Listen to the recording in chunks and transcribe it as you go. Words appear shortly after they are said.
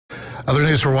Other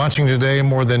news we're watching today,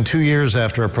 more than 2 years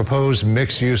after a proposed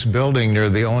mixed-use building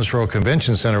near the Owensboro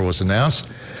Convention Center was announced,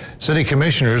 city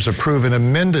commissioners approve an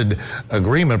amended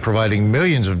agreement providing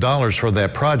millions of dollars for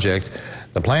that project.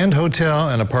 The planned hotel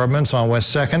and apartments on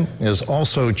West 2nd is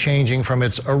also changing from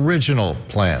its original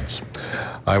plans.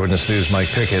 Eyewitness News' Mike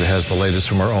Pickett has the latest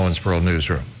from our Owensboro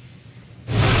newsroom.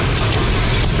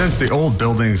 Since the old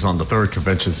buildings on the 3rd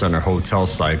Convention Center hotel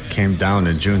site came down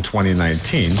in June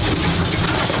 2019,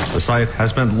 the site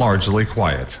has been largely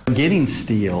quiet. Getting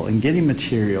steel and getting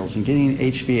materials and getting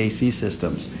HVAC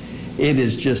systems, it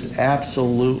is just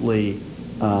absolutely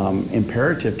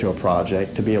imperative to a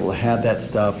project to be able to have that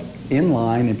stuff in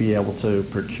line and be able to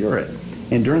procure it.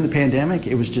 And during the pandemic,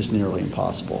 it was just nearly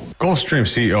impossible. Gulfstream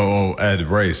COO Ed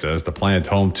Ray says the planned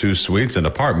home 2 suites and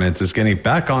apartments is getting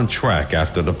back on track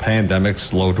after the pandemic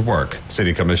slowed work.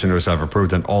 City commissioners have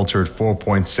approved an altered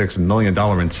 $4.6 million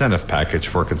incentive package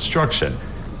for construction.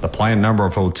 The planned number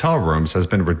of hotel rooms has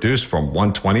been reduced from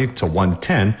 120 to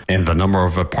 110 and the number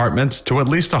of apartments to at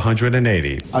least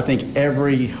 180. I think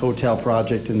every hotel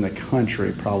project in the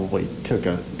country probably took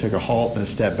a halt and a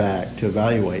step back to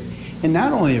evaluate. And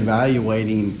not only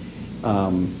evaluating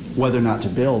whether or not to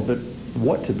build, but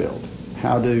what to build.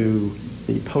 How do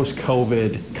the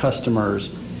post-COVID customers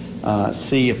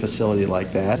see a facility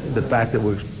like that? The fact that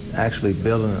we're actually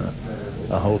building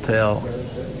a hotel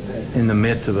in the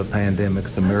midst of a pandemic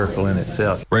is a miracle in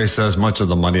itself. Ray says much of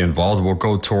the money involved will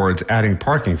go towards adding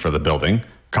parking for the building.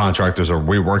 Contractors are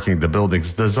reworking the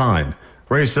building's design.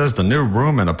 Ray says the new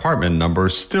room and apartment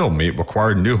numbers still meet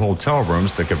required new hotel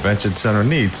rooms the convention center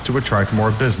needs to attract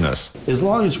more business. As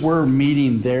long as we're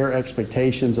meeting their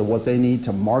expectations of what they need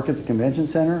to market the convention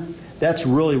center, that's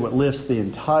really what lifts the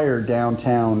entire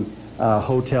downtown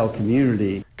hotel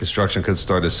community. Construction could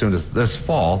start as soon as this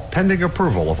fall, pending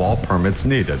approval of all permits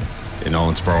needed. In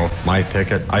Owensboro, Mike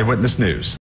Pickett, Eyewitness News.